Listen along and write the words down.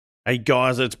Hey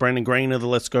guys, it's Brandon Green of the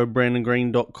Let's Go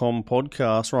BrandonGreen.com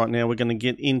podcast. Right now we're going to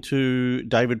get into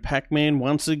David Pakman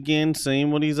once again,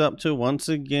 seeing what he's up to once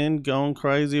again, going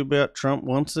crazy about Trump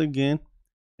once again.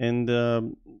 And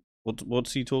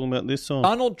what's he talking about this time?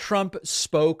 Donald Trump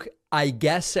spoke, I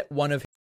guess, at one of